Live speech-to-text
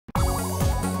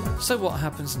So what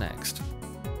happens next?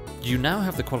 You now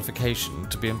have the qualification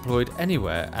to be employed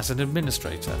anywhere as an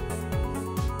administrator.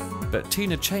 But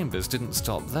Tina Chambers didn't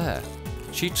stop there.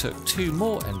 She took 2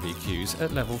 more NVQs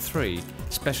at level 3,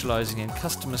 specialising in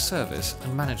customer service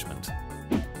and management.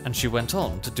 And she went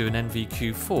on to do an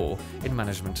NVQ4 in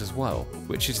management as well,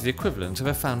 which is the equivalent of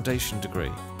a foundation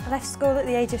degree. I left school at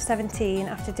the age of 17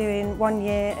 after doing 1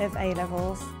 year of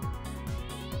A-levels.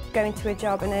 Going to a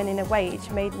job and earning a wage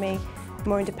made me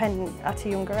more independent at a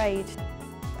younger age.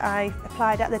 I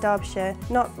applied at the Derbyshire,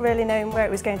 not really knowing where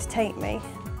it was going to take me,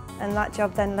 and that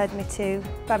job then led me to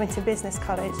Babington Business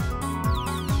College.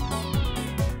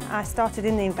 I started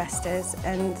in the investors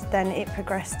and then it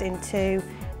progressed into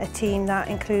a team that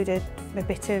included a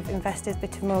bit of investors,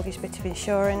 bit of mortgage, bit of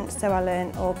insurance, so I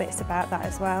learned all bits about that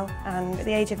as well. And at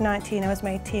the age of 19 I was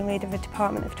made team leader of a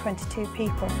department of 22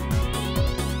 people.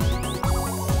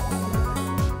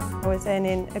 I was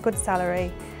earning a good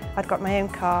salary, I'd got my own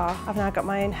car, I've now got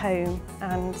my own home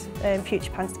and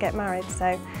future plans to get married,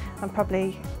 so I'm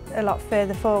probably a lot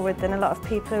further forward than a lot of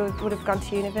people who would have gone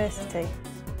to university.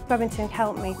 Babington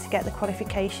helped me to get the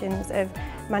qualifications of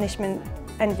management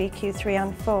NVQ 3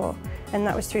 and 4, and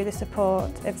that was through the support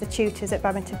of the tutors at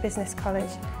Babington Business College.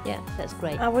 Yeah, that's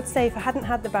great. I would say if I hadn't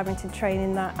had the Babington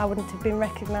training, that I wouldn't have been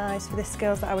recognised for the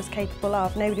skills that I was capable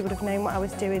of. Nobody would have known what I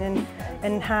was doing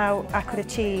and how I could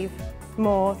achieve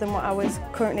more than what I was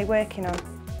currently working on.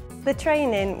 The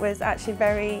training was actually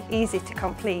very easy to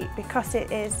complete because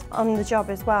it is on the job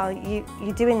as well.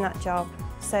 You're doing that job,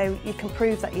 so you can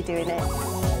prove that you're doing it.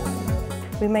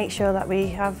 We make sure that we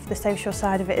have the social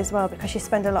side of it as well because you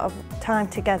spend a lot of time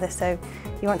together, so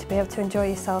you want to be able to enjoy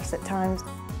yourselves at times.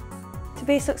 To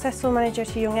be a successful manager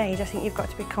at a young age, I think you've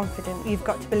got to be confident, you've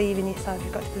got to believe in yourself,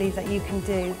 you've got to believe that you can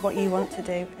do what you want to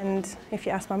do. And if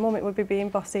you ask my mum, it would be being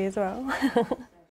bossy as well.